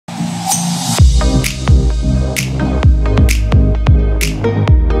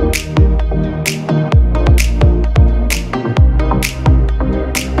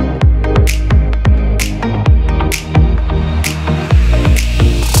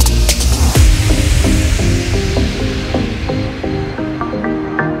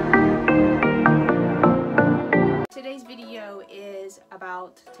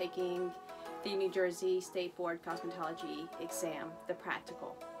New Jersey State Board Cosmetology exam, the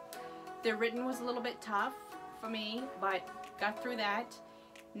practical. The written was a little bit tough for me, but got through that.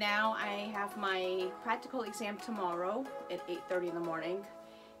 Now I have my practical exam tomorrow at 8:30 in the morning.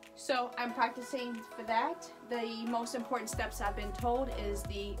 So I'm practicing for that. The most important steps I've been told is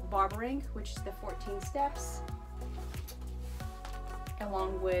the barbering, which is the 14 steps,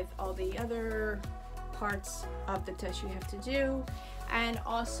 along with all the other parts of the test you have to do, and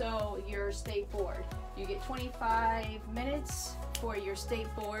also your state board. You get 25 minutes for your state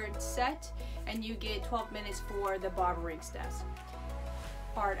board set, and you get 12 minutes for the barbering steps,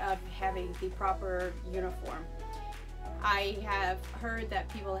 part of having the proper uniform. I have heard that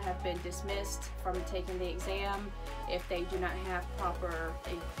people have been dismissed from taking the exam if they do not have proper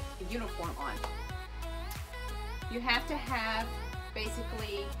a uniform on. You have to have,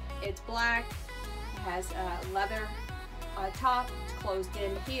 basically, it's black, it has a leather top, it's closed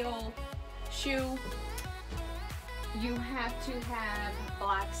in heel, shoe. You have to have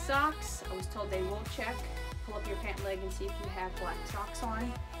black socks. I was told they will check. Pull up your pant leg and see if you have black socks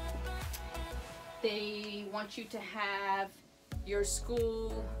on. They want you to have your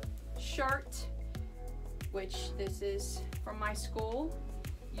school shirt, which this is from my school.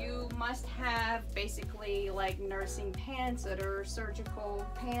 You must have basically like nursing pants that are surgical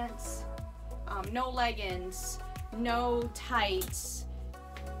pants, no leggings, no tights.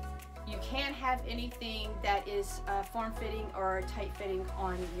 You can't have anything that is form-fitting or tight-fitting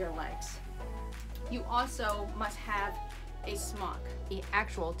on your legs. You also must have a smock, the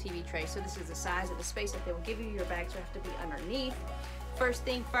actual TV tray. So this is the size of the space that they will give you. Your bags will have to be underneath. First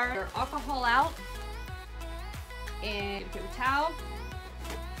thing first, your alcohol out, and paper towel.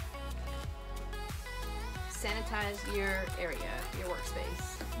 Sanitize your area, your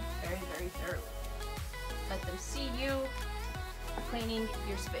workspace, very, very thoroughly. Let them see you cleaning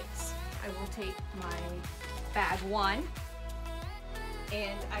your space. I will take my bag 1,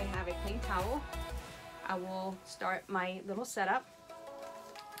 and I have a clean towel. I will start my little setup.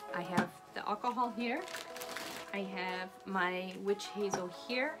 I have the alcohol here. I have my witch hazel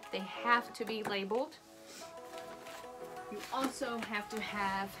here. They have to be labeled. You also have to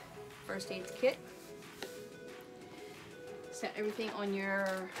have first aid kit. Set everything on your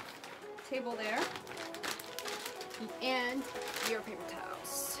table there. And your paper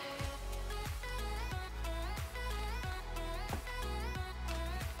towels.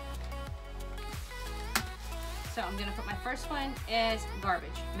 So I'm gonna put my first one as garbage.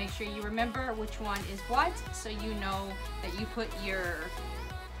 Make sure you remember which one is what, so you know that you put your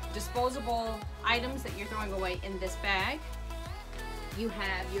disposable items that you're throwing away in this bag. You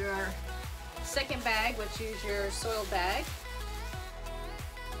have your second bag, which is your soil bag.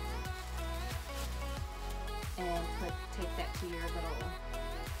 And take that to your little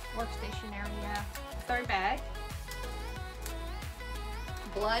workstation area. Third bag,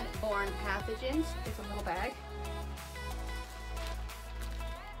 blood-borne pathogens. It's a little bag.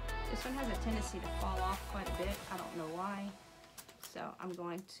 This one has a tendency to fall off quite a bit. I don't know why. So I'm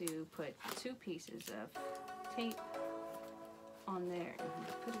going to put 2 pieces of tape on there and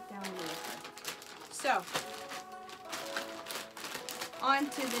put it down later. So, on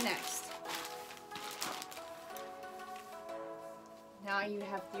to the next. Now you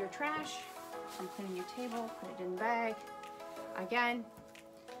have your trash. I'm cleaning your table, put it in the bag. Again,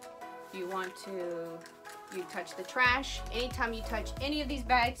 you touch the trash. Anytime you touch any of these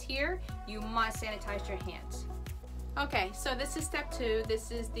bags here, you must sanitize your hands. Okay, so this is step 2.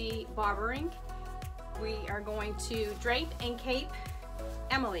 This is the barbering. We are going to drape and cape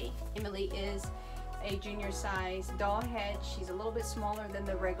Emily. Emily is a junior size doll head. She's a little bit smaller than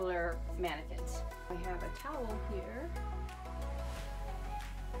the regular mannequins. I have a towel here.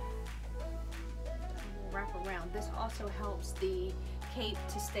 Wrap around. This also helps the cape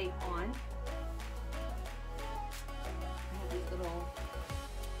to stay on. I have these little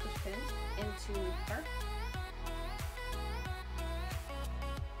push pins into her,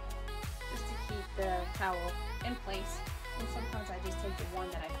 just to keep the towel in place. And sometimes I just take the one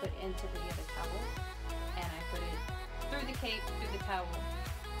that I put into the other towel and I put it through the cape, through the towel,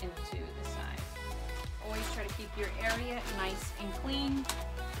 into the side. Always try to keep your area nice and clean.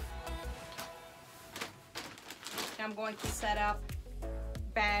 I'm going to set up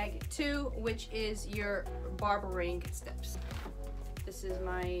bag 2, which is your barbering steps. This is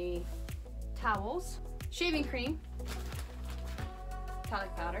my towels, shaving cream,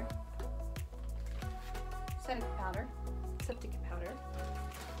 talc powder, setting powder, septic powder.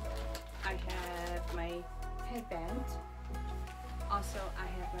 I have my headband. Also, I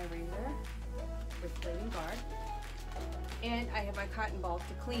have my razor with blade and guard. And I have my cotton ball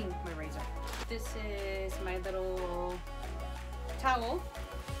to clean my razor. This is my little towel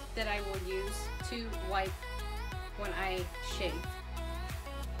that I will use to wipe when I shave.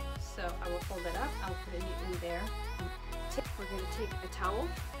 So I will fold it up, I'll put it in there. We're going to take a towel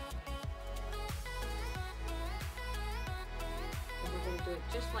and we're going to do it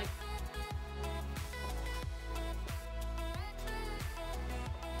just like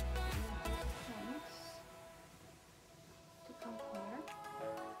to come here,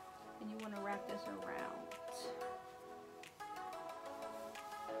 and you want to wrap this around.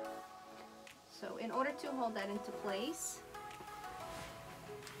 So in order to hold that into place,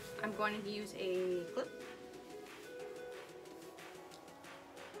 I'm going to use a clip,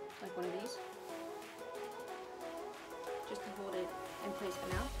 like one of these, just to hold it in place for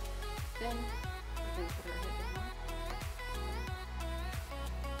now. Then we're going to put our head down.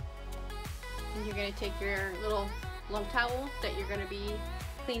 And you're going to take your little long towel that you're going to be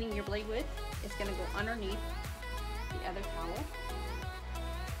cleaning your blade with. It's going to go underneath the other towel.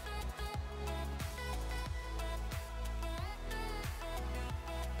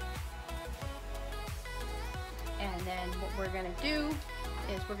 And then what we're going to do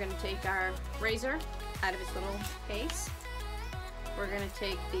is we're going to take our razor out of its little case. We're going to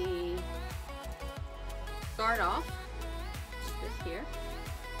take the guard off, this here,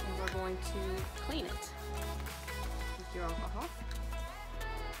 and we're going to clean it with your alcohol.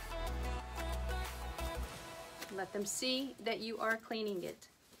 Let them see that you are cleaning it.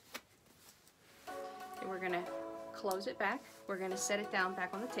 And we're going to close it back. We're going to set it down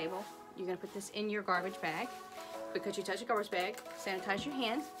back on the table. You're going to put this in your garbage bag. Because you touch a garbage bag, sanitize your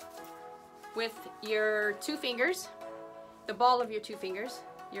hand with your 2 fingers, the ball of your 2 fingers.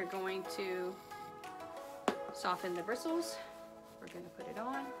 You're going to soften the bristles. We're going to put it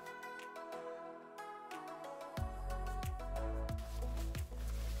on.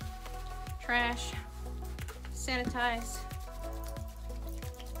 Trash, sanitize.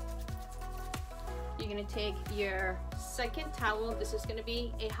 You're going to take your second towel. This is going to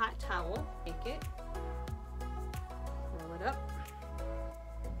be a hot towel. Take it. Up,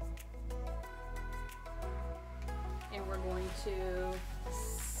 and we're going to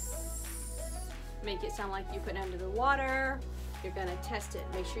make it sound like you put it under the water. You're going to test it.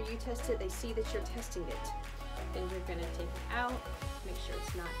 Make sure you test it. They see that you're testing it. Then you're going to take it out. Make sure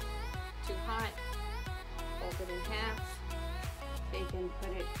it's not too hot. Fold it in half. They can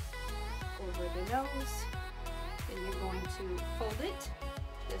put it over the nose. Then you're going to fold it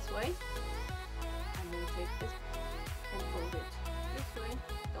this way. I'm going to take this and fold it this way.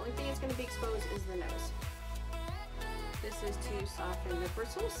 The only thing that's going to be exposed is the nose. This is to soften the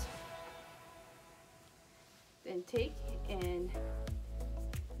bristles. Then take and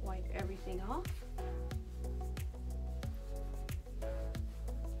wipe everything off.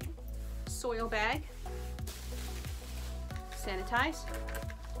 Soil bag. Sanitize.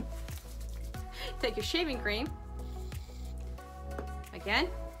 Take your shaving cream. Again.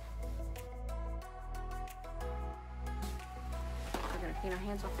 Clean our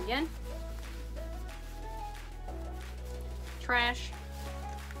hands off again. Trash,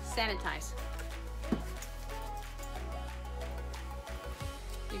 sanitize.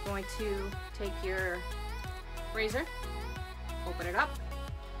 You're going to take your razor, open it up,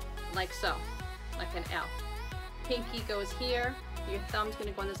 like so, like an L. Pinky goes here, your thumb's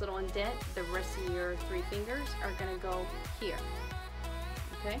gonna go in this little indent, the rest of your 3 fingers are gonna go here,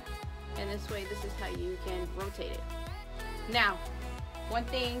 okay? And this way, this is how you can rotate it. Now, one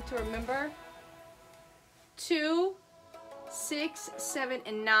thing to remember, 2, 6, 7,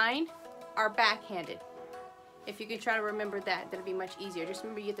 and 9 are backhanded. If you can try to remember that, that'll be much easier. Just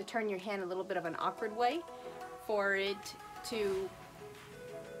remember you have to turn your hand a little bit of an awkward way for it to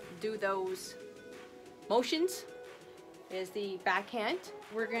do those motions. Is the backhand.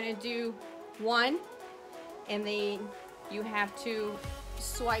 We're gonna do 1, and then you have to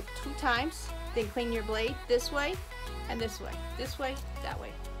swipe 2 times, then clean your blade this way, and this way, that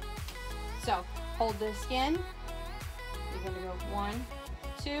way. So hold this again. You're gonna go 1,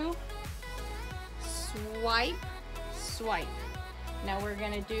 2, swipe, swipe. Now we're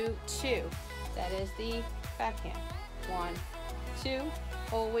gonna do 2. That is the backhand. 1, 2.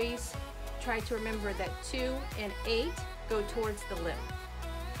 Always try to remember that 2 and 8 go towards the lip.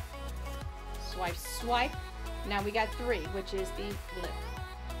 Swipe, swipe. Now we got 3, which is the lip.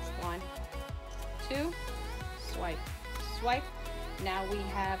 1, 2, swipe, swipe. Now we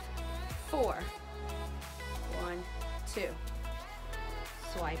have 4. 1, 2.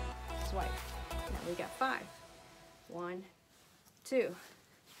 Swipe, swipe. Now we got 5. 1, 2.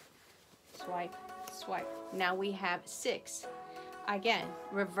 Swipe, swipe. Now we have 6. Again,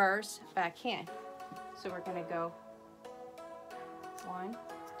 reverse backhand. So we're gonna go 1,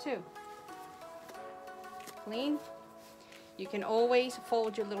 2. Clean. You can always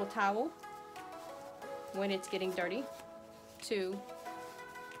fold your little towel when it's getting dirty to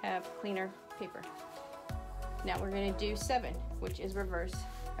have cleaner paper. Now we're gonna do 7, which is reverse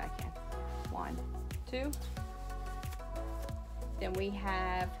backhand. 1, 2. Then we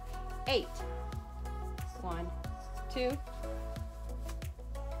have 8. 1, 2.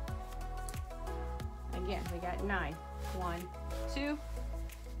 Again, we got 9. 1, 2.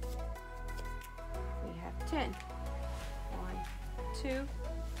 We have 10. 1, 2.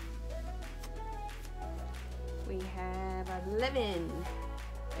 We have 11,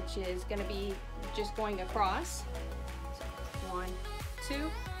 which is going to be just going across. So 1,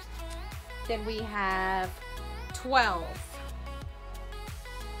 2. Then we have 12.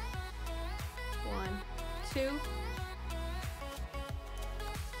 1, 2.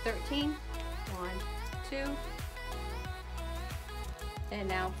 13. 1, 2. And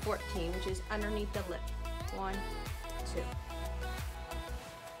now 14, which is underneath the lip. 1, 2.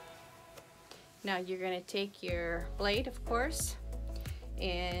 Now you're going to take your blade, of course,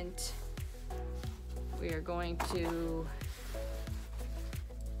 and we are going to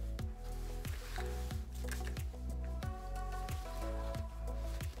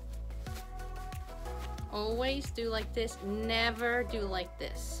always do like this, never do like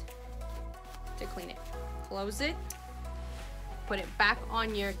this to clean it. Close it, put it back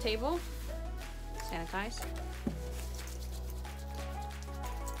on your table, sanitize.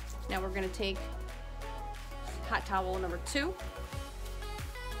 Now we're going to take hot towel number 2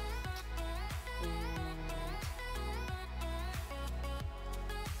 and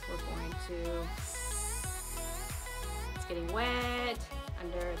we're going to, it's getting wet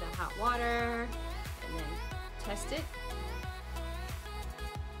under the hot water, and then test it.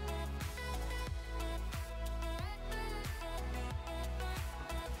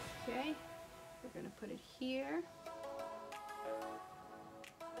 Okay, we're going to put it here.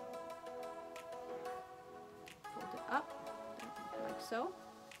 Up like so.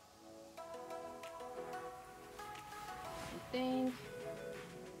 Same thing.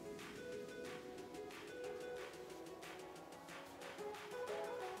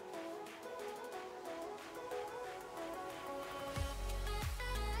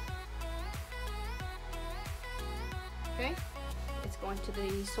 Okay, it's going to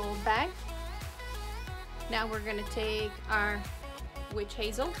the sold bag. Now we're going to take our witch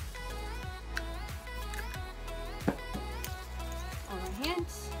hazel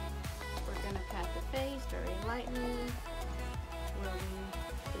hands. We're going to pat the face very lightly where we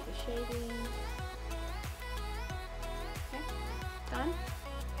do the shading. Okay, done.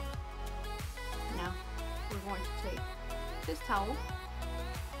 Now we're going to take this towel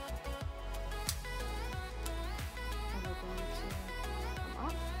and we're going to come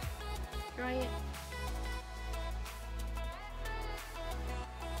off, dry it.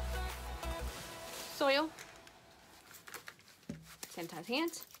 Soil. Sanitize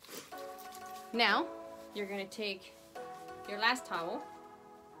hands. Now you're going to take your last towel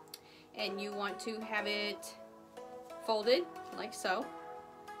and you want to have it folded like so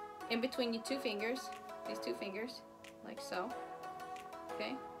in between your 2 fingers, these 2 fingers, like so.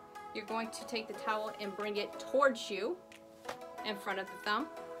 Okay, you're going to take the towel and bring it towards you in front of the thumb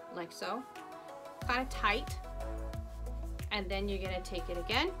like so, kind of tight, and then you're going to take it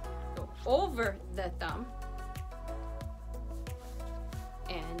again, go over the thumb,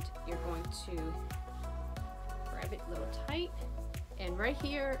 and you're going to grab it a little tight, and right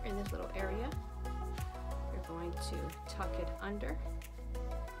here in this little area you're going to tuck it under.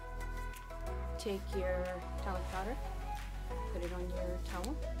 Take your talc powder, put it on your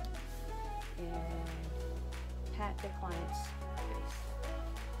towel, and pat the client's face.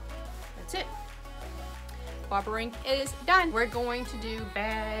 That's it. Barbering is done. We're going to do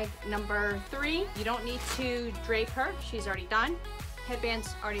bag number 3. You don't need to drape her, she's already done.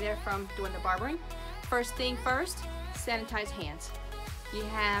 Headband's already there from doing the barbering. First thing first, sanitize hands. You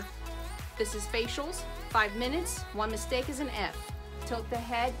have, this is facials, 5 minutes. 1 mistake is an F. Tilt the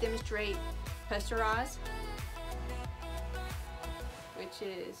head, demonstrate pasteurized, which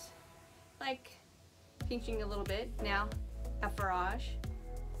is like pinching a little bit. Now, effarage.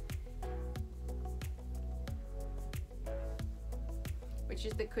 Which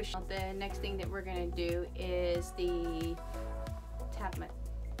is the cushion. The next thing that we're gonna do is the tapment.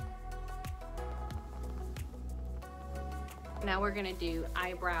 Now we're gonna do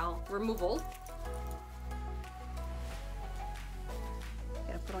eyebrow removal.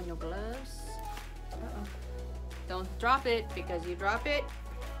 Gotta put on your gloves. Uh-oh. Don't drop it, because you drop it,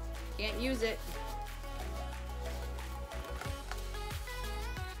 can't use it.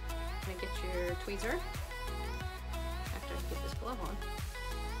 Gonna get your tweezer. After I get this glove on,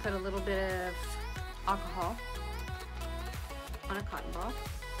 put a little bit of alcohol on a cotton ball.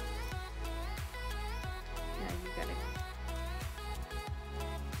 Now you gotta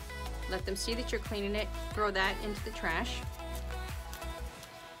let them see that you're cleaning it. Throw that into the trash.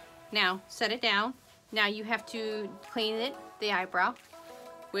 Now set it down. Now you have to clean it, the eyebrow,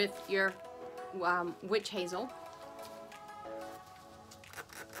 with your witch hazel.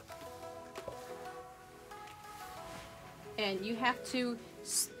 And you have to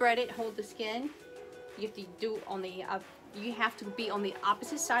spread it, hold the skin. You have to do on the you have to be on the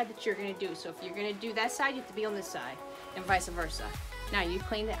opposite side that you're gonna do. So if you're gonna do that side, you have to be on this side, and vice versa. Now you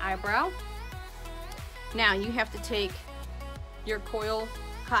clean the eyebrow. Now you have to take your coil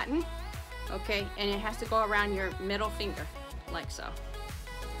cotton, okay, and it has to go around your middle finger, like so.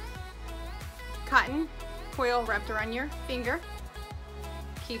 Cotton coil wrapped around your finger.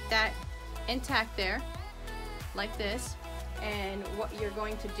 Keep that intact there, like this. And what you're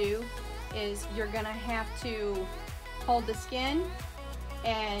going to do is you're gonna have to hold the skin,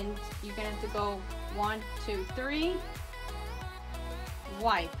 and you're gonna have to go 1, 2, 3,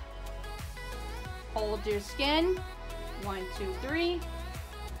 wipe. Hold your skin, 1, 2, 3,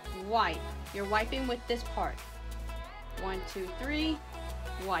 wipe. You're wiping with this part. 1, 2, 3,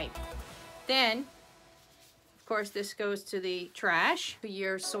 wipe. Then, of course, this goes to the trash.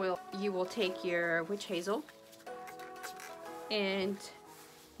 Your soil, you will take your witch hazel and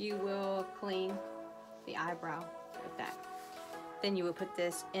you will clean the eyebrow with that. Then you will put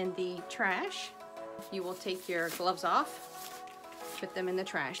this in the trash. You will take your gloves off, put them in the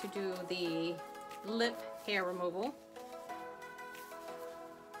trash. To do the lip hair removal,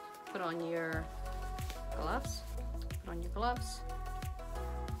 put on your gloves, put on your gloves.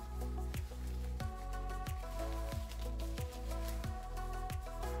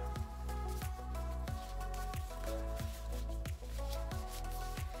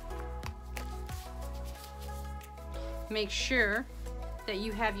 Make sure that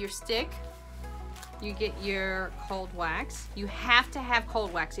you have your stick. You get your cold wax. You have to have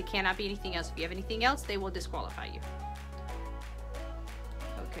cold wax. It cannot be anything else. If you have anything else, they will disqualify you.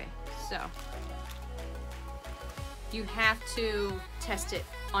 Okay, so you have to test it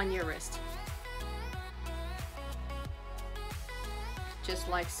on your wrist. Just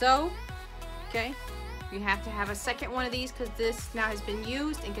like so, okay? You have to have a second one of these because this now has been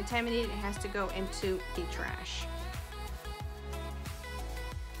used and contaminated. It has to go into the trash.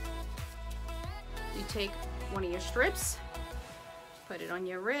 You take one of your strips, put it on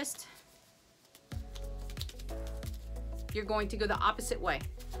your wrist. You're going to go the opposite way.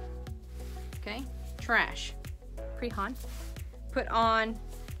 Okay, trash, pre-hon. Put on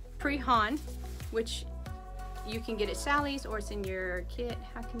pre-hon, which you can get at Sally's or it's in your kit.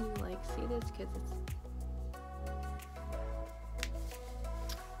 How can you like see this? Because it's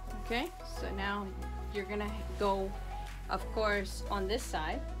okay. So now you're gonna go, of course, on this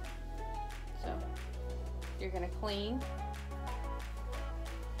side. So you're gonna clean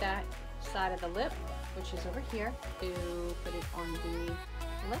that side of the lip, which is over here, to put it on the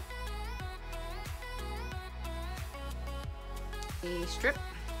lip. The strip,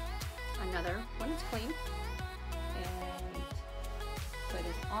 another one is clean, and put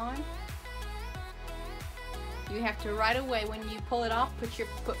it on. You have to right away when you pull it off, put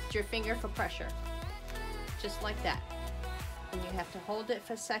your finger for pressure, just like that. And you have to hold it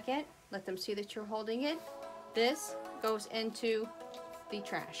for a second. Let them see that you're holding it. This goes into the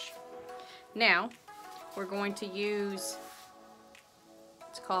trash. Now, we're going to use,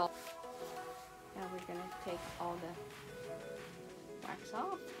 it's called, now we're gonna take all the wax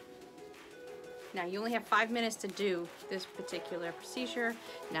off. Now you only have 5 minutes to do this particular procedure.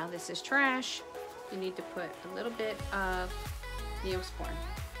 Now this is trash. You need to put a little bit of Neosporin.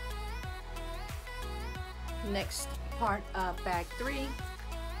 Next part of bag 3.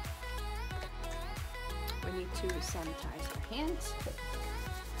 We need to sanitize our hands.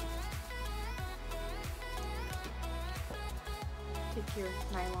 Take your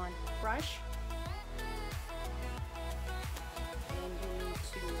nylon brush and you need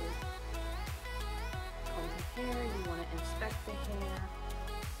to comb the hair. You want to inspect the hair.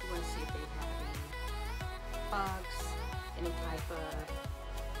 You want to see if they have any bugs, any type of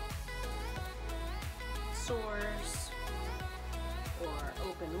sores or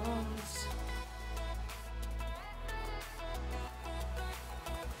open wounds.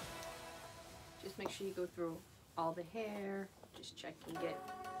 Just make sure you go through all the hair, just check and get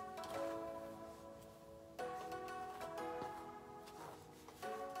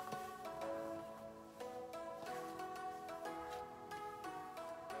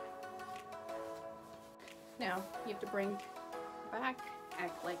Now you have to bring back,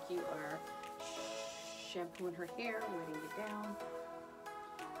 act like you are shampooing her hair, wetting it down.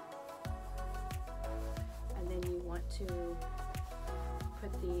 And then you want to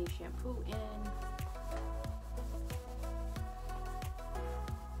put the shampoo in.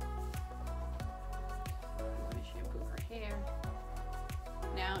 You want to shampoo her hair.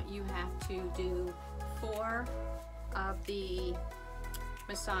 Now you have to do 4 of the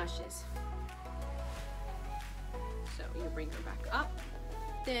massages. So you bring her back up.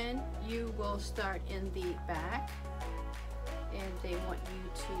 Then you will start in the back, and they want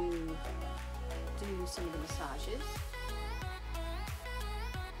you to do some of the massages.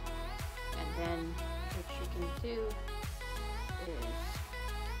 And then what you can do is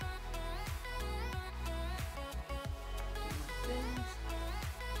do like this.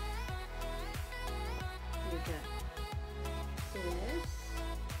 You got this.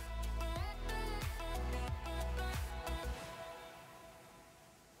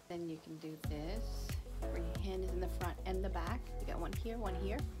 Then you can do this. Bring your hand in the front and the back. You got one here, one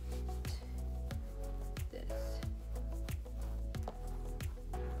here. This.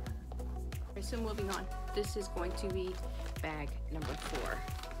 Okay, so moving on. This is going to be bag number 4.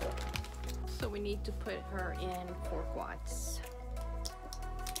 So we need to put her in 4 quads.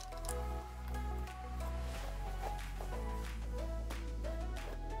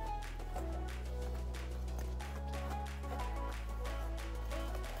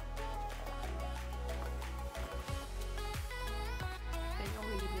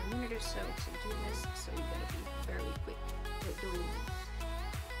 So to do this, so you gotta be fairly quick with doing this.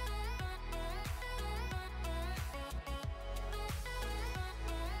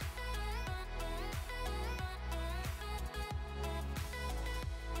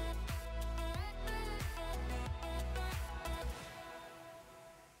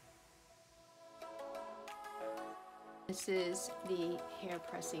 This is the hair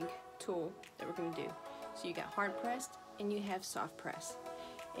pressing tool that we're going to do. So you got hard pressed and you have soft press.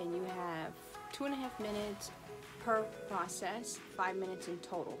 And you have 2.5 minutes per process, 5 minutes in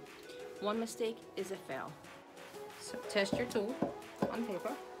total. One mistake is a fail. So test your tool on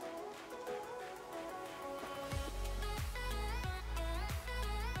paper.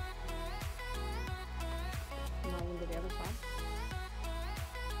 Now we'll do the other side.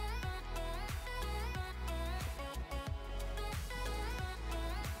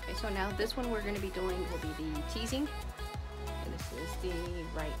 Okay, so now this one we're going to be doing will be the teasing. This is the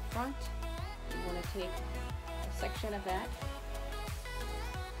right front. You want to take a section of that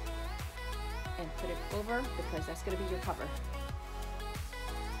and put it over, because that's going to be your cover.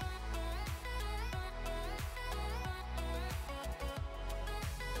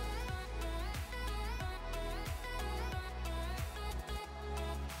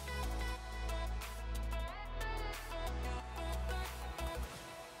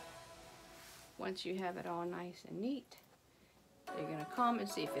 Once you have it all nice and neat, you're going to come and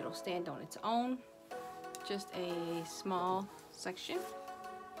see if it'll stand on its own. Just a small section.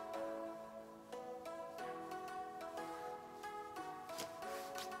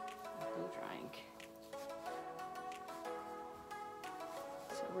 Blow drying.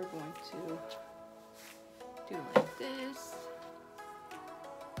 So we're going to do like this.